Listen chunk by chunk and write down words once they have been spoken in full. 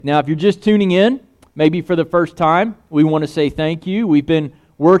Now, if you're just tuning in, maybe for the first time, we want to say thank you. We've been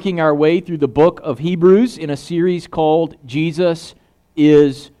working our way through the book of Hebrews in a series called Jesus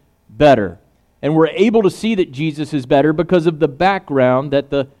is Better. And we're able to see that Jesus is better because of the background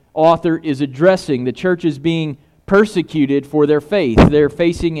that the author is addressing. The church is being persecuted for their faith. They're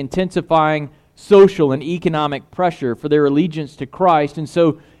facing intensifying social and economic pressure for their allegiance to Christ. And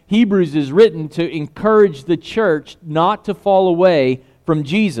so Hebrews is written to encourage the church not to fall away from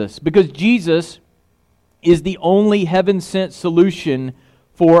Jesus, because Jesus is the only heaven-sent solution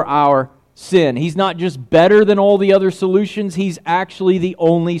for our sin. He's not just better than all the other solutions, He's actually the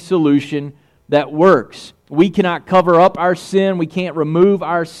only solution that works. We cannot cover up our sin. We can't remove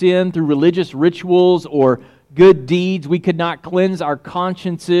our sin through religious rituals or good deeds. We could not cleanse our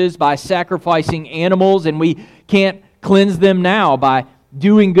consciences by sacrificing animals, and we can't cleanse them now by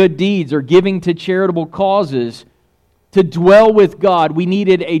doing good deeds or giving to charitable causes. To dwell with God, we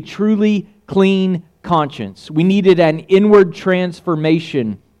needed a truly clean conscience. We needed an inward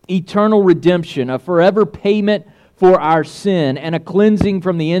transformation, eternal redemption, a forever payment for our sin, and a cleansing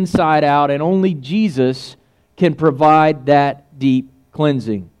from the inside out, and only Jesus can provide that deep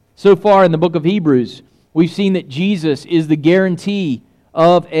cleansing. So far in the book of Hebrews, we've seen that Jesus is the guarantee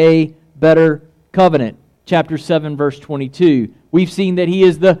of a better covenant. Chapter 7, verse 22. We've seen that He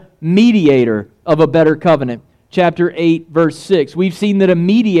is the mediator of a better covenant. Chapter 8, verse 6. We've seen that a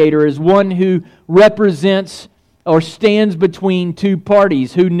mediator is one who represents or stands between two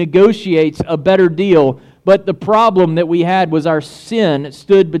parties, who negotiates a better deal. But the problem that we had was our sin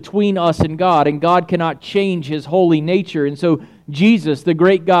stood between us and God cannot change His holy nature. And so Jesus, the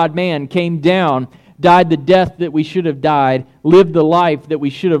great God-man, came down, died the death that we should have died, lived the life that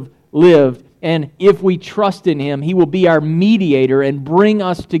we should have lived. And if we trust in Him, He will be our mediator and bring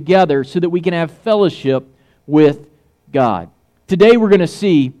us together so that we can have fellowship with God. Today we're going to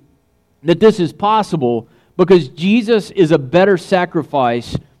see that this is possible because Jesus is a better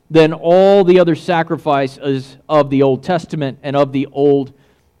sacrifice than all the other sacrifices of the Old Testament and of the Old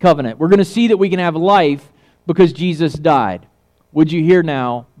Covenant. We're going to see that we can have life because Jesus died. Would you hear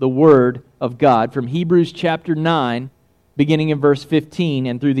now the Word of God from Hebrews chapter 9, beginning in verse 15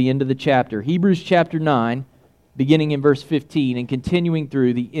 and through the end of the chapter. Hebrews chapter 9, beginning in verse 15 and continuing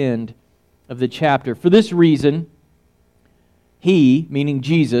through the end of the chapter. For this reason, He, meaning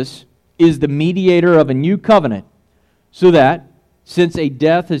Jesus, is the mediator of a new covenant, so that, since a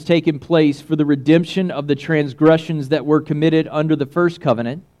death has taken place for the redemption of the transgressions that were committed under the first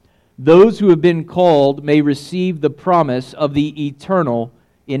covenant, those who have been called may receive the promise of the eternal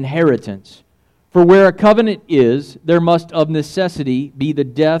inheritance. For where a covenant is, there must of necessity be the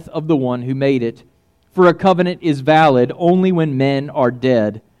death of the one who made it. For a covenant is valid only when men are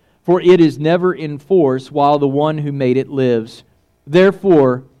dead, for it is never in force while the one who made it lives.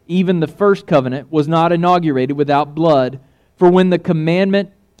 Therefore, even the first covenant was not inaugurated without blood, for when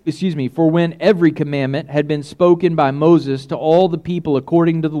every commandment had been spoken by Moses to all the people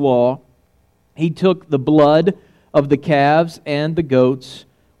according to the law, he took the blood of the calves and the goats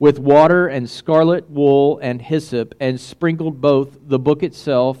with water and scarlet wool and hyssop, and sprinkled both the book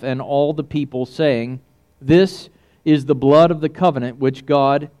itself and all the people, saying, "This is the blood of the covenant which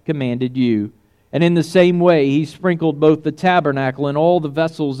God commanded you." And in the same way he sprinkled both the tabernacle and all the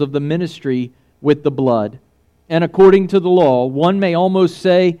vessels of the ministry with the blood. And according to the law, one may almost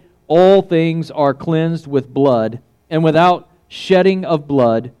say, all things are cleansed with blood, and without shedding of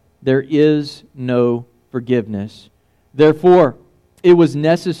blood there is no forgiveness. Therefore, it was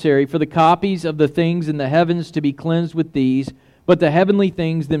necessary for the copies of the things in the heavens to be cleansed with these, but the heavenly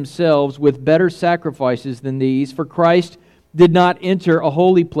things themselves with better sacrifices than these. For Christ did not enter a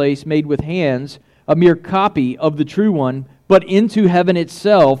holy place made with hands, a mere copy of the true one, but into heaven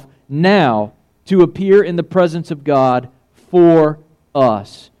itself, now to appear in the presence of God for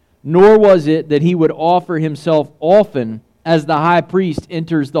us. Nor was it that He would offer Himself often, as the high priest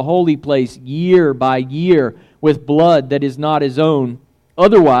enters the holy place year by year with blood that is not His own.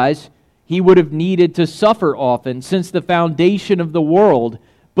 Otherwise, He would have needed to suffer often since the foundation of the world.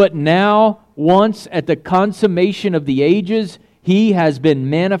 But now, once at the consummation of the ages, He has been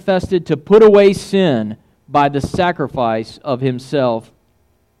manifested to put away sin by the sacrifice of Himself.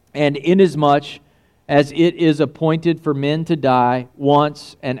 And inasmuch as it is appointed for men to die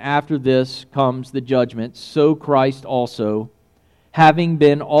once, and after this comes the judgment, so Christ also, having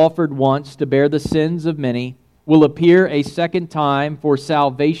been offered once to bear the sins of many, will appear a second time for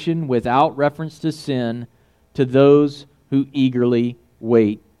salvation without reference to sin to those who eagerly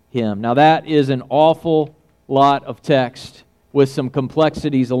wait Him. Now that is an awful lot of text with some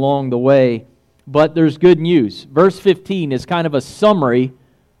complexities along the way, but there's good news. Verse 15 is kind of a summary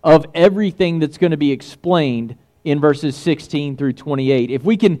of everything that's going to be explained in verses 16 through 28. If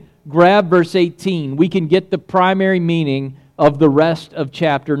we can grab verse 18, we can get the primary meaning of the rest of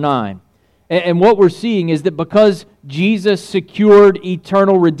chapter 9. And what we're seeing is that because Jesus secured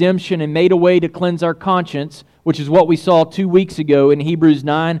eternal redemption and made a way to cleanse our conscience, which is what we saw 2 weeks ago in Hebrews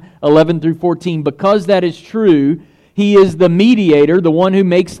 9, 11 through 14, because that is true, He is the mediator, the one who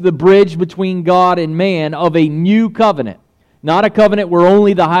makes the bridge between God and man of a new covenant. Not a covenant where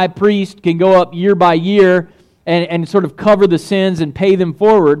only the high priest can go up year by year and sort of cover the sins and pay them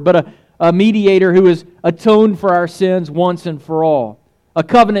forward, but a mediator who has atoned for our sins once and for all. A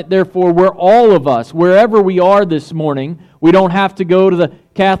covenant, therefore, where all of us, wherever we are this morning, we don't have to go to the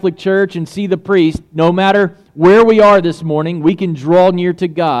Catholic Church and see the priest. No matter where we are this morning, we can draw near to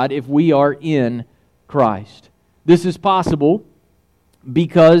God if we are in Christ. This is possible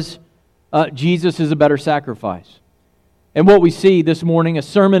because Jesus is a better sacrifice. And what we see this morning, a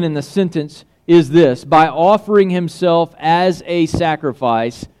sermon in the sentence, is this: by offering Himself as a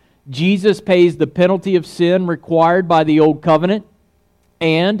sacrifice, Jesus pays the penalty of sin required by the Old Covenant,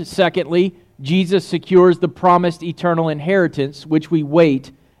 and secondly, Jesus secures the promised eternal inheritance, which we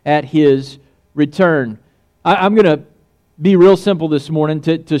wait at His return. I'm going to be real simple this morning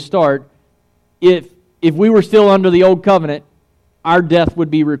to start. If we were still under the Old Covenant, our death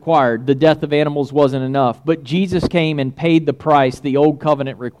would be required. The death of animals wasn't enough. But Jesus came and paid the price the Old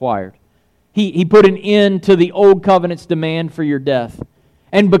Covenant required. He put an end to the Old Covenant's demand for your death.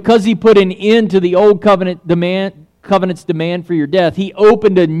 And because He put an end to the Old Covenant's demand for your death, He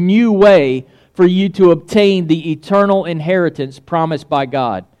opened a new way for you to obtain the eternal inheritance promised by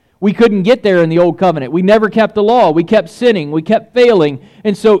God. We couldn't get there in the Old Covenant. We never kept the law. We kept sinning. We kept failing.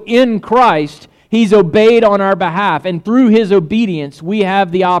 And so in Christ, He's obeyed on our behalf, and through His obedience, we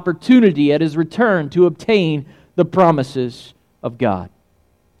have the opportunity at His return to obtain the promises of God.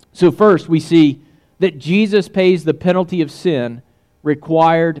 So first, we see that Jesus pays the penalty of sin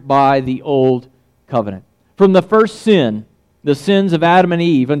required by the Old Covenant. From the first sin, the sins of Adam and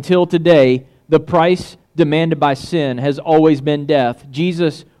Eve, until today, the price demanded by sin has always been death.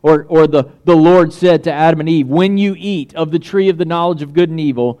 Jesus, or the Lord said to Adam and Eve, "When you eat of the tree of the knowledge of good and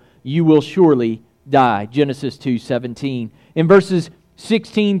evil, you will surely die." Genesis 2:17. In verses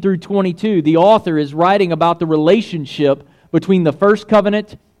 16 through 22, the author is writing about the relationship between the first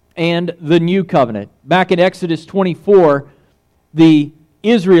covenant and the new covenant. Back in Exodus 24, the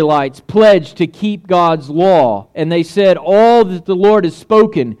Israelites pledged to keep God's law, and they said, "All that the Lord has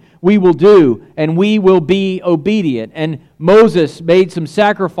spoken, we will do, and we will be obedient." And Moses made some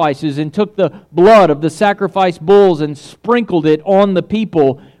sacrifices and took the blood of the sacrifice bulls and sprinkled it on the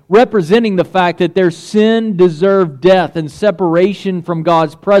people, representing the fact that their sin deserved death and separation from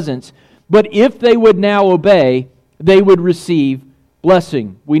God's presence. But if they would now obey, they would receive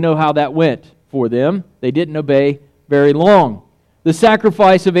blessing. We know how that went for them. They didn't obey very long. The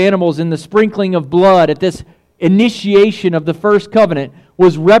sacrifice of animals and the sprinkling of blood at this initiation of the first covenant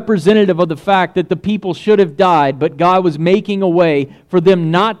was representative of the fact that the people should have died, but God was making a way for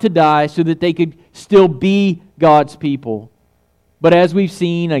them not to die so that they could still be God's people. But as we've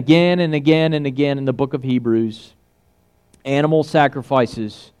seen again and again and again in the book of Hebrews, animal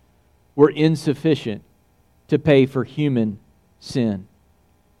sacrifices were insufficient to pay for human sin.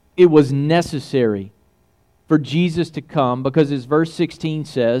 It was necessary for Jesus to come because, as verse 16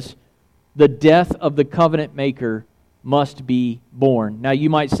 says, the death of the covenant maker must be born. Now you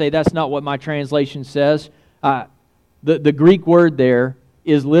might say that's not what my translation says. The Greek word there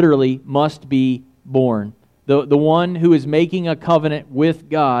is literally must be born. The one who is making a covenant with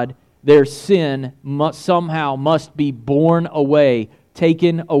God, their sin somehow must be borne away,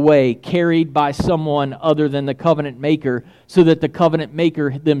 taken away, carried by someone other than the covenant maker, so that the covenant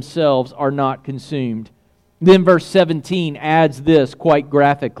maker themselves are not consumed. Then verse 17 adds this quite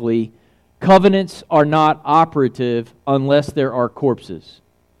graphically: covenants are not operative unless there are corpses.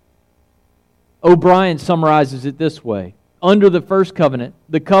 O'Brien summarizes it this way: under the first covenant,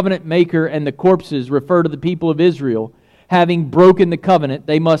 the covenant maker and the corpses refer to the people of Israel. Having broken the covenant,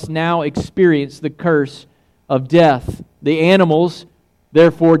 they must now experience the curse of death. The animals,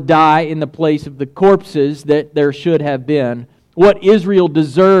 therefore, die in the place of the corpses that there should have been. What Israel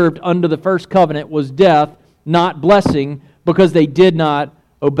deserved under the first covenant was death, not blessing, because they did not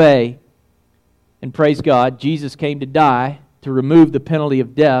obey. And praise God, Jesus came to die to remove the penalty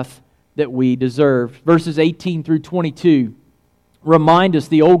of death that we deserved. Verses 18 through 22 remind us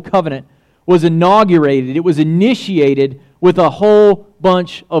the Old Covenant was inaugurated, it was initiated with a whole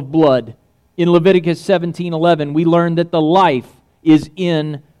bunch of blood. In Leviticus 17:11, we learn that the life is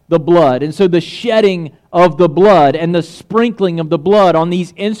in the blood. And so the shedding of the blood and the sprinkling of the blood on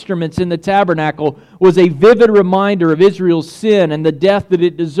these instruments in the tabernacle was a vivid reminder of Israel's sin and the death that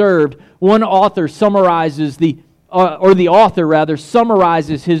it deserved. One author summarizes the author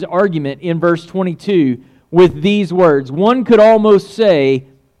summarizes his argument in verse 22 with these words. One could almost say,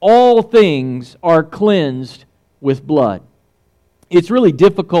 all things are cleansed with blood. It's really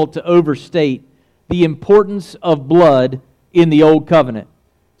difficult to overstate the importance of blood in the Old Covenant.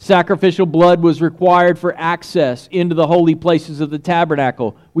 Sacrificial blood was required for access into the holy places of the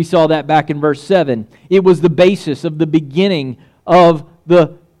tabernacle. We saw that back in verse 7. It was the basis of the beginning of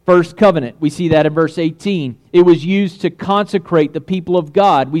the first covenant. We see that in verse 18. It was used to consecrate the people of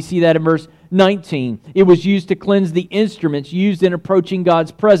God. We see that in verse 19. It was used to cleanse the instruments used in approaching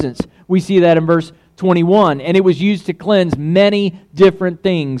God's presence. We see that in verse 21. And it was used to cleanse many different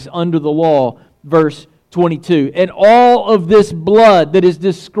things under the law. Verse 22. And all of this blood that is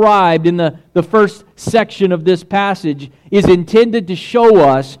described in the first section of this passage is intended to show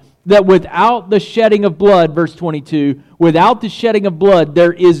us that without the shedding of blood, verse 22, without the shedding of blood,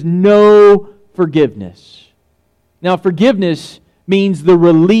 there is no forgiveness. Now, forgiveness means the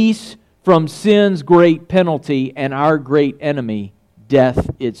release from sin's great penalty and our great enemy, death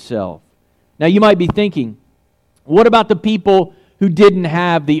itself. Now, you might be thinking, what about the people who didn't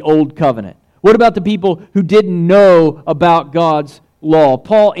have the old covenant? What about the people who didn't know about God's law?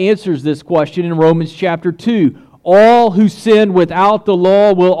 Paul answers this question in Romans chapter 2. All who sin without the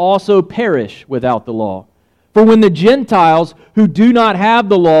law will also perish without the law. For when the Gentiles who do not have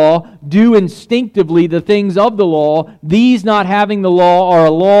the law do instinctively the things of the law, these not having the law are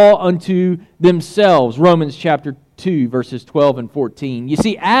a law unto themselves. Romans chapter 2, verses 12 and 14. You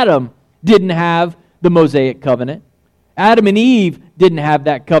see, Adam didn't have the Mosaic covenant. Adam and Eve didn't have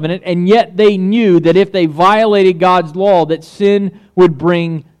that covenant, and yet they knew that if they violated God's law, that sin would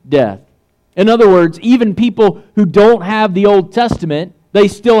bring death. In other words, even people who don't have the Old Testament, they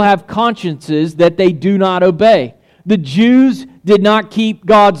still have consciences that they do not obey. The Jews did not keep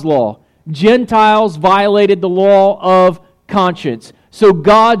God's law. Gentiles violated the law of conscience. So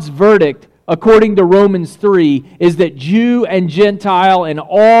God's verdict, according to Romans 3, is that Jew and Gentile and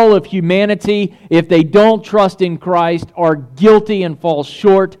all of humanity, if they don't trust in Christ, are guilty and fall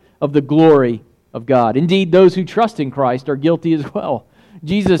short of the glory of God. Indeed, those who trust in Christ are guilty as well.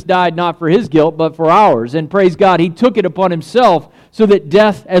 Jesus died not for his guilt, but for ours. And praise God, he took it upon himself so that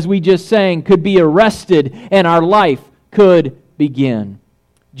death, as we just sang, could be arrested and our life could begin.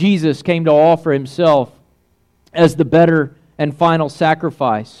 Jesus came to offer himself as the better and final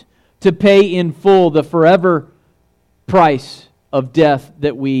sacrifice, to pay in full the forever price of death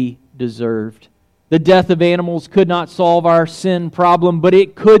that we deserved. The death of animals could not solve our sin problem, but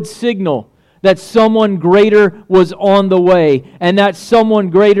it could signal that someone greater was on the way, and that someone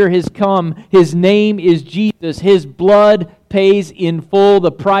greater has come. His name is Jesus. His blood pays in full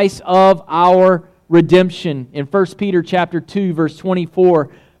the price of our redemption. In 1 Peter chapter 2, verse 24,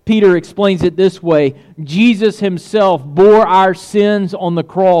 Peter explains it this way: Jesus himself bore our sins on the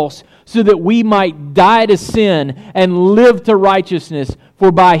cross so that we might die to sin and live to righteousness,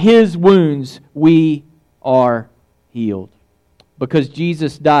 for by his wounds we are healed. Because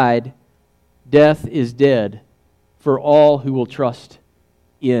Jesus died, death is dead for all who will trust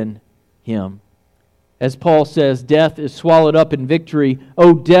in him. As Paul says, death is swallowed up in victory.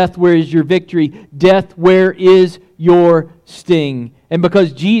 Oh, death, where is your victory? Death, where is your sting? And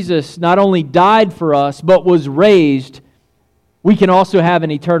because Jesus not only died for us, but was raised, we can also have an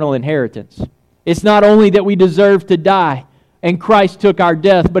eternal inheritance. It's not only that we deserve to die, and Christ took our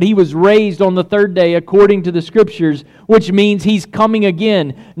death, but he was raised on the third day according to the Scriptures, which means he's coming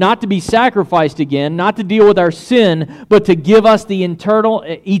again, not to be sacrificed again, not to deal with our sin, but to give us the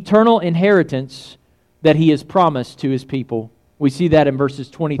eternal inheritance that he has promised to his people. We see that in verses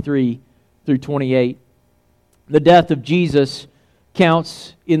 23 through 28. The death of Jesus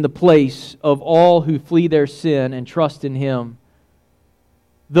counts in the place of all who flee their sin and trust in him.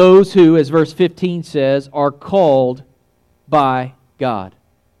 Those who, as verse 15 says, are called by God.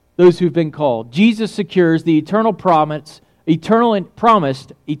 Those who've been called. Jesus secures the promised eternal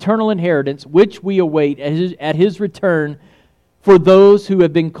inheritance, which we await at his return for those who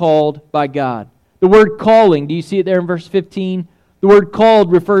have been called by God. The word calling, do you see it there in verse 15? The word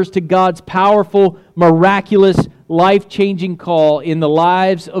called refers to God's powerful, miraculous, life-changing call in the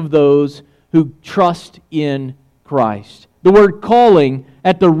lives of those who trust in Christ. The word calling,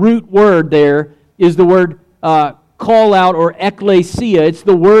 at the root word there, is the word call out, or ekklesia. It's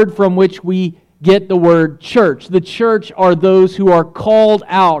the word from which we get the word church. The church are those who are called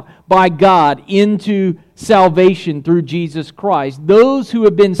out by God into salvation through Jesus Christ. Those who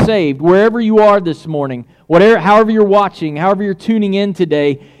have been saved, wherever you are this morning, however you're watching, however you're tuning in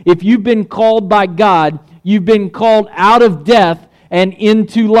today, if you've been called by God, you've been called out of death and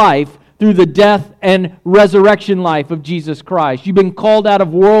into life through the death and resurrection life of Jesus Christ. You've been called out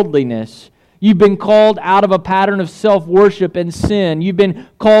of worldliness. You've been called out of a pattern of self-worship and sin. You've been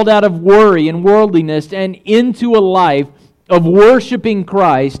called out of worry and worldliness and into a life of worshiping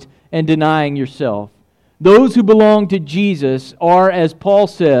Christ and denying yourself. Those who belong to Jesus are, as Paul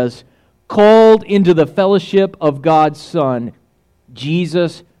says, called into the fellowship of God's Son,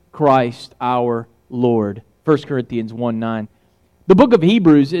 Jesus Christ our Lord. 1 Corinthians 1:9. The book of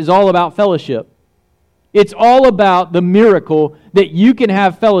Hebrews is all about fellowship. It's all about the miracle that you can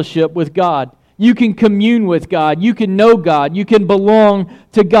have fellowship with God. You can commune with God. You can know God. You can belong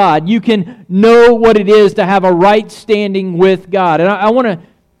to God. You can know what it is to have a right standing with God. And I want to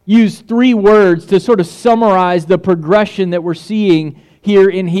use 3 words to sort of summarize the progression that we're seeing here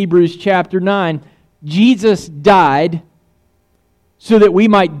in Hebrews chapter 9. Jesus died so that we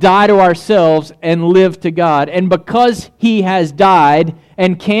might die to ourselves and live to God. And because He has died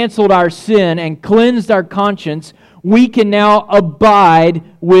and canceled our sin and cleansed our conscience, we can now abide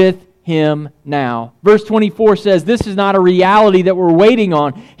with Him now. Verse 24 says, this is not a reality that we're waiting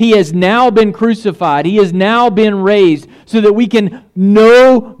on. He has now been crucified. He has now been raised so that we can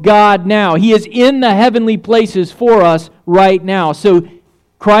know God now. He is in the heavenly places for us right now. So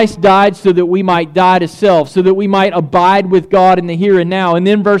Christ died so that we might die to self, so that we might abide with God in the here and now. And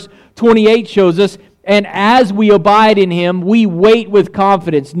then verse 28 shows us, and as we abide in Him, we wait with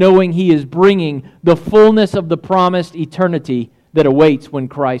confidence, knowing He is bringing the fullness of the promised eternity that awaits when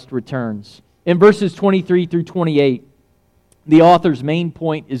Christ returns. In verses 23 through 28, the author's main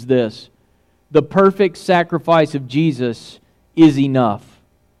point is this: the perfect sacrifice of Jesus is enough.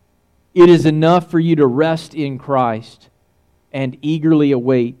 It is enough for you to rest in Christ and eagerly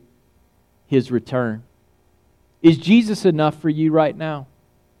await His return. Is Jesus enough for you right now?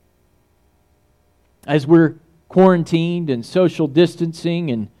 As we're quarantined and social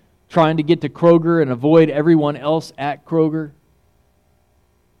distancing and trying to get to Kroger and avoid everyone else at Kroger,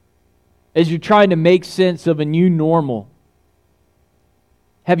 as you're trying to make sense of a new normal,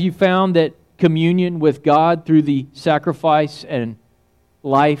 have you found that communion with God through the sacrifice and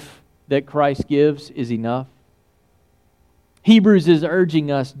life that Christ gives is enough? Hebrews is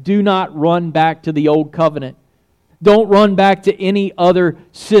urging us, do not run back to the old covenant. Don't run back to any other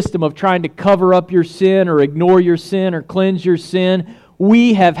system of trying to cover up your sin or ignore your sin or cleanse your sin.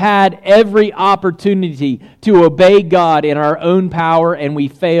 We have had every opportunity to obey God in our own power, and we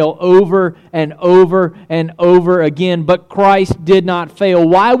fail over and over and over again. But Christ did not fail.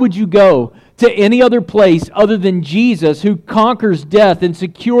 Why would you go to any other place other than Jesus, who conquers death and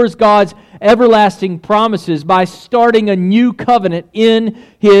secures God's everlasting promises by starting a new covenant in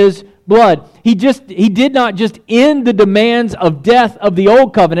His blood? He did not just end the demands of death of the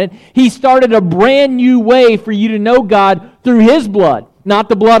old covenant. He started a brand new way for you to know God through His blood. Not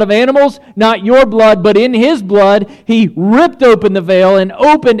the blood of animals, not your blood, but in His blood, He ripped open the veil and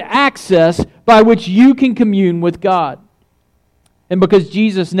opened access by which you can commune with God. And because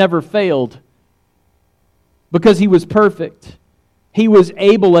Jesus never failed, because He was perfect, He was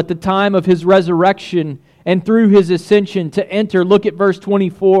able at the time of His resurrection and through His ascension to enter, look at verse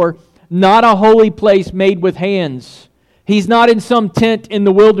 24, not a holy place made with hands. He's not in some tent in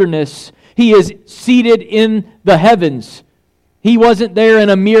the wilderness. He is seated in the heavens. He wasn't there in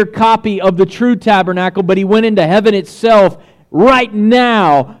a mere copy of the true tabernacle, but He went into heaven itself right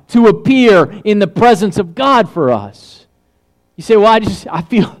now to appear in the presence of God for us. You say, well, I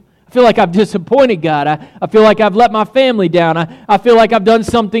feel like I've disappointed God. I feel like I've let my family down. I feel like I've done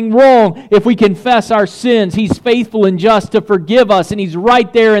something wrong. If we confess our sins, He's faithful and just to forgive us, and He's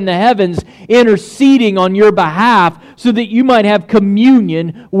right there in the heavens interceding on your behalf so that you might have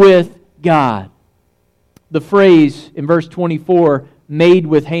communion with God. The phrase in verse 24, made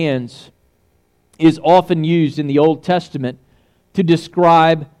with hands, is often used in the Old Testament to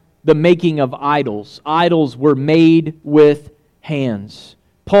describe the making of idols. Idols were made with hands.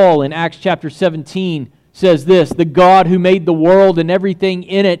 Paul in Acts chapter 17 says this, the God who made the world and everything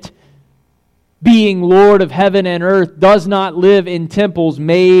in it, being Lord of heaven and earth, does not live in temples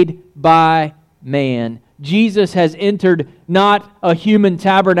made by man. Jesus has entered not a human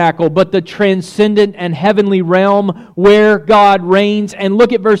tabernacle, but the transcendent and heavenly realm where God reigns. And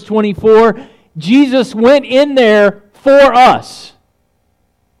look at verse 24. Jesus went in there for us.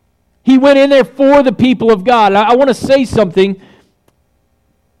 He went in there for the people of God. I want to say something.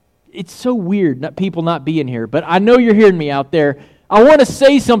 It's so weird, people not being here, but I know you're hearing me out there. I want to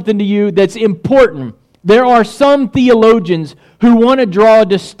say something to you that's important. There are some theologians who want to draw a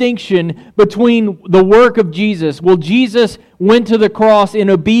distinction between the work of Jesus. Well, Jesus went to the cross in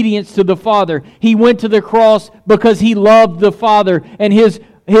obedience to the Father. He went to the cross because He loved the Father, and His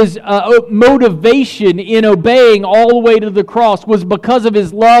motivation in obeying all the way to the cross was because of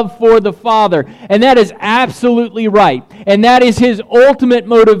His love for the Father. And that is absolutely right. And that is His ultimate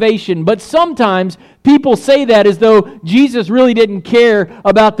motivation. But sometimes people say that as though Jesus really didn't care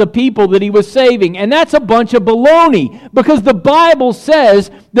about the people that He was saving. And that's a bunch of baloney, because the Bible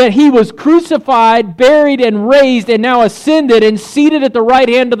says that He was crucified, buried, and raised, and now ascended and seated at the right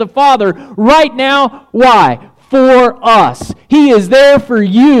hand of the Father right now. Why? For us. He is there for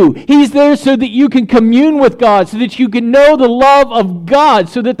you. He's there so that you can commune with God, so that you can know the love of God,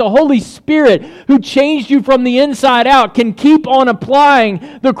 so that the Holy Spirit who changed you from the inside out can keep on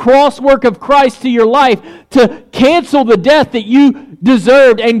applying the cross work of Christ to your life to cancel the death that you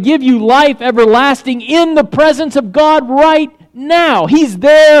deserved and give you life everlasting in the presence of God right now. He's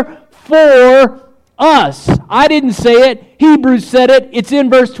there for us. I didn't say it. Hebrews said it. It's in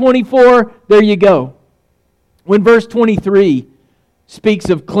verse 24. There you go. When verse 23 speaks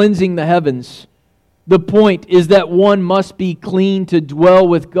of cleansing the heavens, the point is that one must be clean to dwell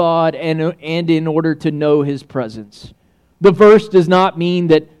with God and in order to know His presence. The verse does not mean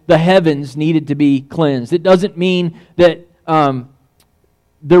that the heavens needed to be cleansed. It doesn't mean that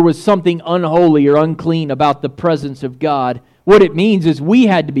there was something unholy or unclean about the presence of God. What it means is we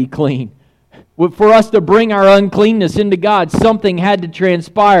had to be clean. For us to bring our uncleanness into God, something had to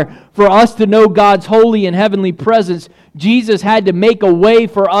transpire. For us to know God's holy and heavenly presence, Jesus had to make a way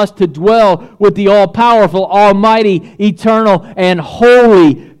for us to dwell with the all-powerful, almighty, eternal, and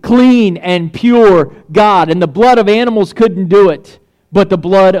holy, clean, and pure God. And the blood of animals couldn't do it, but the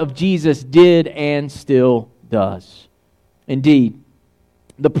blood of Jesus did and still does. Indeed,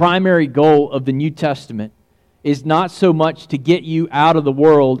 the primary goal of the New Testament is not so much to get you out of the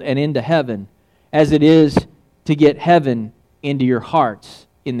world and into heaven, as it is to get heaven into your hearts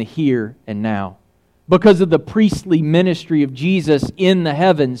in the here and now. Because of the priestly ministry of Jesus in the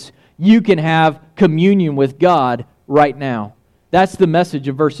heavens, you can have communion with God right now. That's the message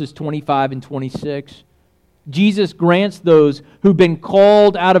of verses 25 and 26. Jesus grants those who've been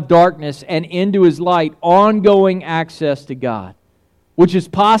called out of darkness and into His light ongoing access to God, which is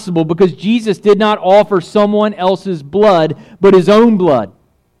possible because Jesus did not offer someone else's blood, but His own blood.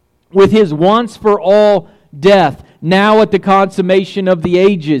 With His once for all death, now at the consummation of the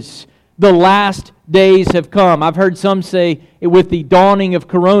ages, the last days have come. I've heard some say with the dawning of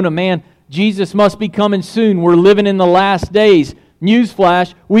Corona, man, Jesus must be coming soon. We're living in the last days.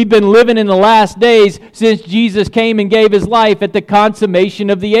 Newsflash, we've been living in the last days since Jesus came and gave His life at the consummation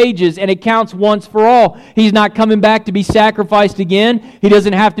of the ages, and it counts once for all. He's not coming back to be sacrificed again. He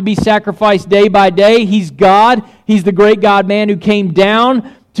doesn't have to be sacrificed day by day. He's God. He's the great God-man who came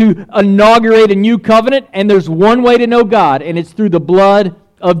down to inaugurate a new covenant, and there's one way to know God, and it's through the blood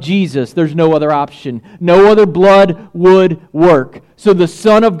of Jesus. There's no other option. No other blood would work. So the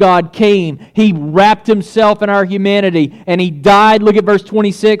Son of God came. He wrapped Himself in our humanity, and He died, look at verse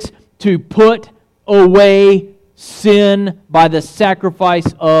 26, to put away sin by the sacrifice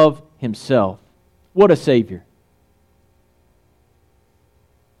of Himself. What a Savior.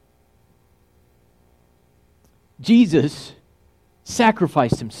 Jesus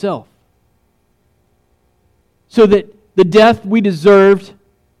sacrificed Himself so that the death we deserved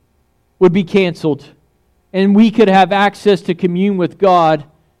would be canceled, and we could have access to commune with God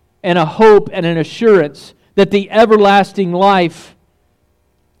and a hope and an assurance that the everlasting life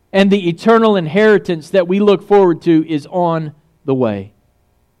and the eternal inheritance that we look forward to is on the way.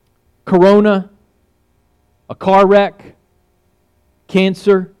 Corona, a car wreck,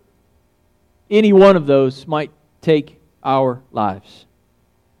 cancer, any one of those might take our lives.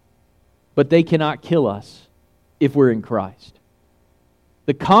 But they cannot kill us if we're in Christ.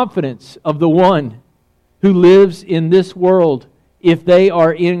 The confidence of the one who lives in this world, if they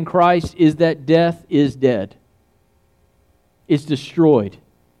are in Christ, is that death is dead. It's destroyed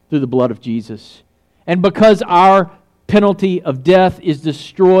through the blood of Jesus. And because our penalty of death is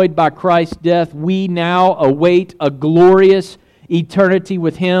destroyed by Christ's death, we now await a glorious eternity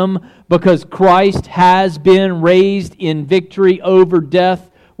with Him, because Christ has been raised in victory over death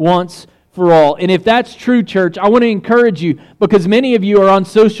once for all. And if that's true, church, I want to encourage you, because many of you are on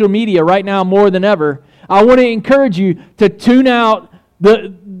social media right now more than ever. I want to encourage you to tune out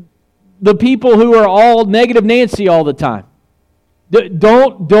the people who are all negative Nancy all the time.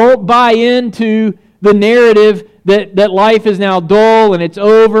 Don't buy into the narrative that life is now dull and it's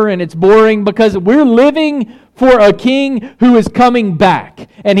over and it's boring, because we're living for a King who is coming back.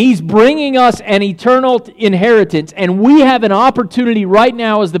 And He's bringing us an eternal inheritance. And we have an opportunity right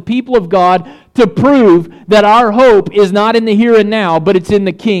now as the people of God to prove that our hope is not in the here and now, but it's in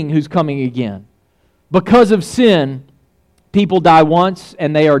the King who's coming again. Because of sin, people die once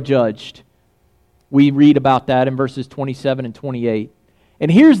and they are judged. We read about that in verses 27 and 28.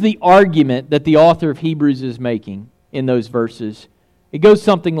 And here's the argument that the author of Hebrews is making in those verses. It goes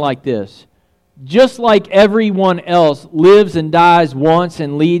something like this. Just like everyone else lives and dies once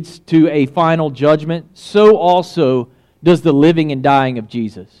and leads to a final judgment, so also does the living and dying of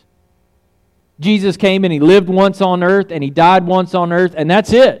Jesus. Jesus came and He lived once on earth and He died once on earth, and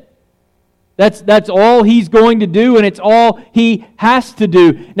that's it. That's all He's going to do, and it's all He has to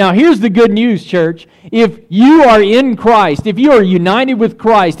do. Now, here's the good news, church. If you are in Christ, if you are united with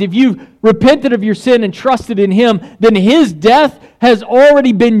Christ, if you've repented of your sin and trusted in Him, then His death has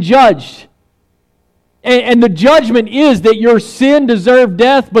already been judged. And the judgment is that your sin deserved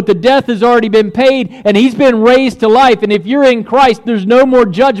death, but the death has already been paid, and He's been raised to life. And if you're in Christ, there's no more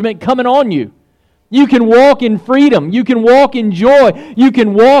judgment coming on you. You can walk in freedom. You can walk in joy. You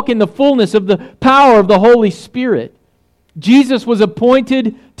can walk in the fullness of the power of the Holy Spirit. Jesus was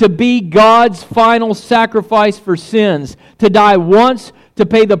appointed to be God's final sacrifice for sins, to die once, to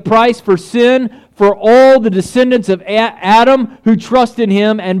pay the price for sin for all the descendants of Adam who trust in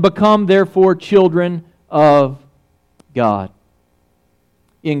Him and become therefore children of God.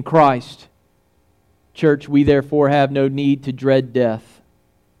 In Christ, church, we therefore have no need to dread death.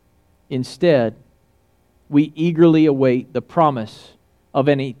 Instead, we eagerly await the promise of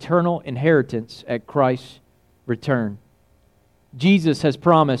an eternal inheritance at Christ's return. Jesus has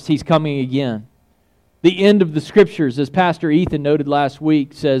promised He's coming again. The end of the Scriptures, as Pastor Ethan noted last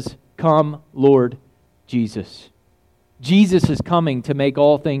week, says, "Come, Lord Jesus." Jesus is coming to make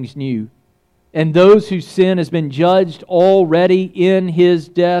all things new. And those whose sin has been judged already in His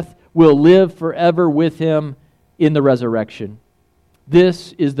death will live forever with Him in the resurrection.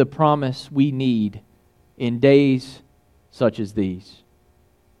 This is the promise we need in days such as these.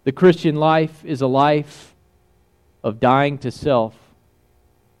 The Christian life is a life of dying to self.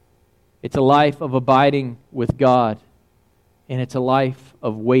 It's a life of abiding with God. And it's a life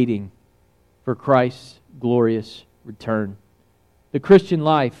of waiting for Christ's glorious return. The Christian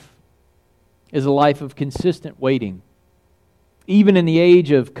life is a life of consistent waiting. Even in the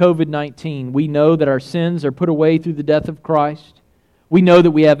age of COVID-19, we know that our sins are put away through the death of Christ. We know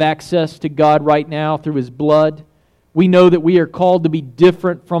that we have access to God right now through His blood. We know that we are called to be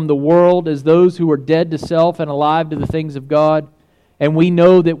different from the world as those who are dead to self and alive to the things of God. And we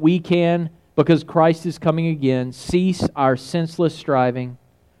know that we can, because Christ is coming again, cease our senseless striving.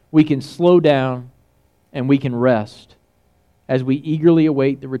 We can slow down and we can rest as we eagerly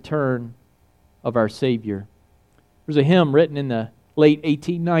await the return of our Savior. There's a hymn written in the late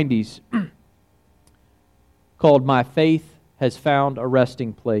 1890s called "My Faith Has Found a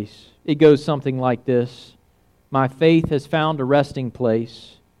Resting Place." It goes something like this. My faith has found a resting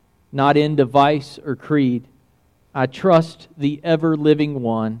place, not in device or creed. I trust the ever-living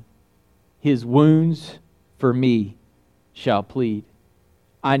One. His wounds for me shall plead.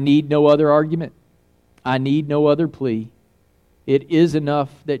 I need no other argument. I need no other plea. It is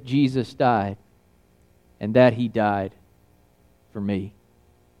enough that Jesus died, and that He died for me.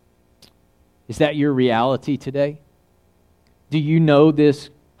 Is that your reality today? Do you know this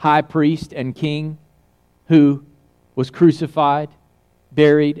high priest and king who was crucified,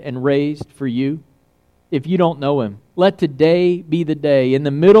 buried, and raised for you? If you don't know Him, let today be the day. In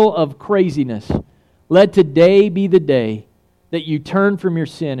the middle of craziness, let today be the day that you turn from your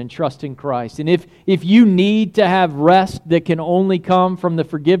sin and trust in Christ. And if you need to have rest that can only come from the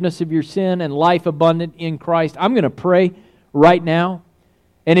forgiveness of your sin and life abundant in Christ, I'm going to pray right now.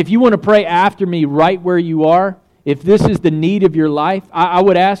 And if you want to pray after me right where you are, if this is the need of your life, I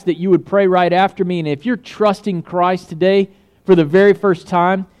would ask that you would pray right after me. And if you're trusting Christ today for the very first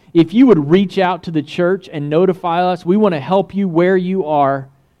time, if you would reach out to the church and notify us, we want to help you where you are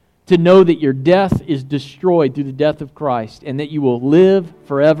to know that your death is destroyed through the death of Christ and that you will live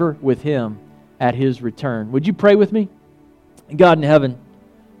forever with Him at His return. Would you pray with me? God in heaven,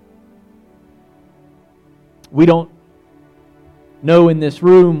 we don't know in this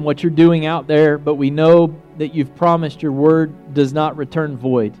room what you're doing out there, but we know that you've promised your word does not return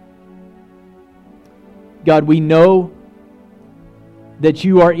void. God, we know that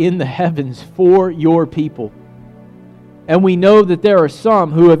you are in the heavens for your people. And we know that there are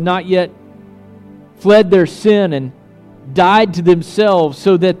some who have not yet fled their sin and died to themselves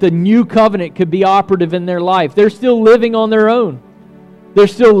so that the new covenant could be operative in their life. They're still living on their own. They're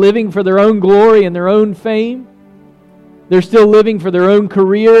still living for their own glory and their own fame. They're still living for their own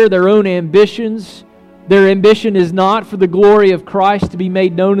career, their own ambitions. Their ambition is not for the glory of Christ to be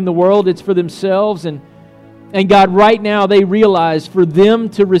made known in the world. It's for themselves. And God, right now, they realize for them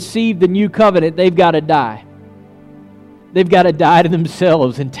to receive the new covenant, they've got to die. They've got to die to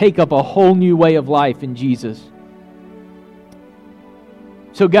themselves and take up a whole new way of life in Jesus.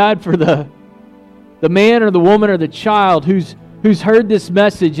 So God, for the man or the woman or the child who's heard this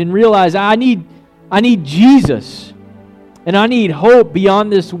message and realized, I need Jesus, and I need hope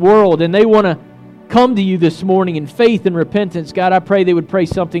beyond this world, and they want to come to you this morning in faith and repentance, God, I pray they would pray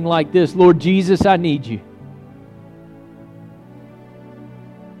something like this: Lord Jesus, I need you.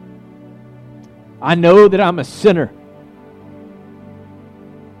 I know that I'm a sinner.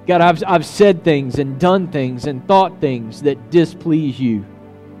 God, I've said things and done things and thought things that displease you.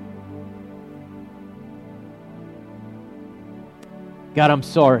 God, I'm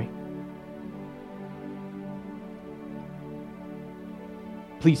sorry.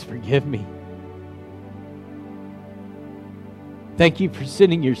 Please forgive me. Thank you for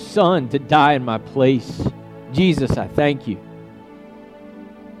sending your Son to die in my place. Jesus, I thank you.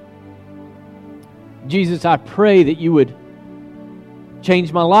 Jesus, I pray that you would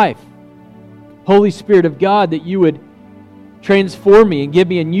change my life. Holy Spirit of God, that you would transform me and give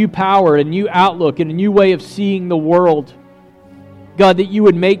me a new power, a new outlook, and a new way of seeing the world. God, that you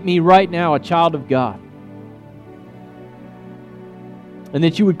would make me right now a child of God. And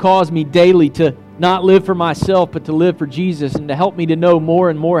that you would cause me daily to not live for myself, but to live for Jesus, and to help me to know more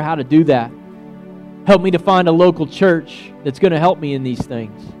and more how to do that. Help me to find a local church that's going to help me in these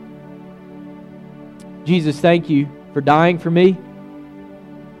things. Jesus, thank you for dying for me.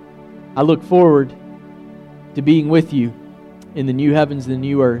 I look forward to being with you in the new heavens and the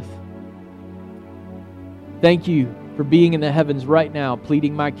new earth. Thank you for being in the heavens right now,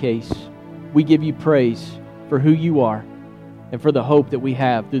 pleading my case. We give you praise for who you are and for the hope that we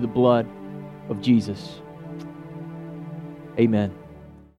have through the blood of Jesus. Amen.